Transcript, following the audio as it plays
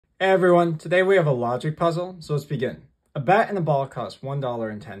Hey everyone, today we have a logic puzzle, so let's begin. A bat and a ball cost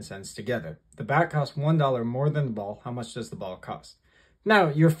 $1.10 together. The bat costs $1 more than the ball. How much does the ball cost? Now,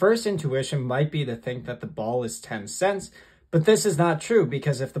 your first intuition might be to think that the ball is 10 cents, but this is not true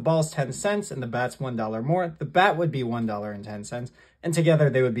because if the ball's 10 cents and the bat's $1 more, the bat would be $1.10, and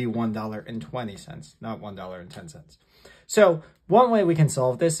together they would be $1.20, not $1.10. So one way we can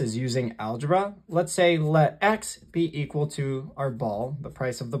solve this is using algebra. Let's say let x be equal to our ball, the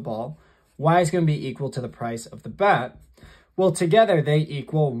price of the ball. Y is going to be equal to the price of the bat. Well, together they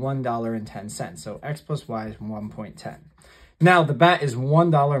equal $1.10. So x plus y is 1.10. Now the bat is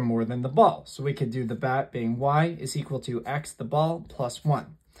 $1 more than the ball. So we could do the bat being y is equal to x, the ball, plus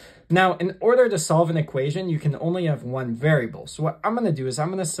 1. Now, in order to solve an equation, you can only have one variable. So what I'm going to do is I'm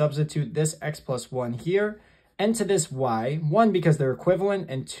going to substitute this x plus 1 here and to this y, 1 because they're equivalent,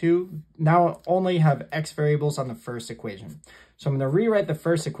 and 2, now only have x variables on the first equation. So I'm going to rewrite the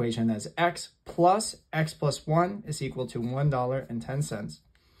first equation as x plus 1 is equal to $1.10.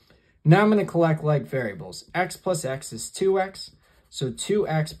 Now I'm going to collect like variables. X plus x is 2x, so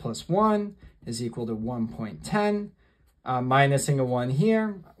 2x plus 1 is equal to 1.10. Minusing a 1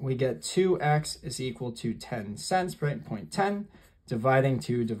 here, we get 2x is equal to 10 cents, right? 0.10,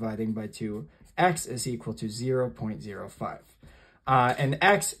 dividing by 2. X is equal to 0.05. And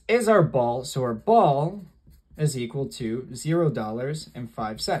x is our ball, so our ball is equal to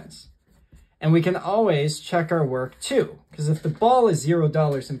 $0.05. And we can always check our work too, because if the ball is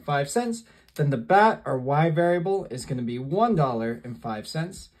 $0.05, then the bat, our y variable, is going to be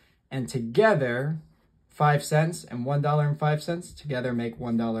 $1.05. And together, 5 cents and $1.05 together make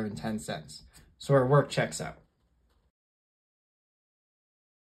 $1.10. So our work checks out.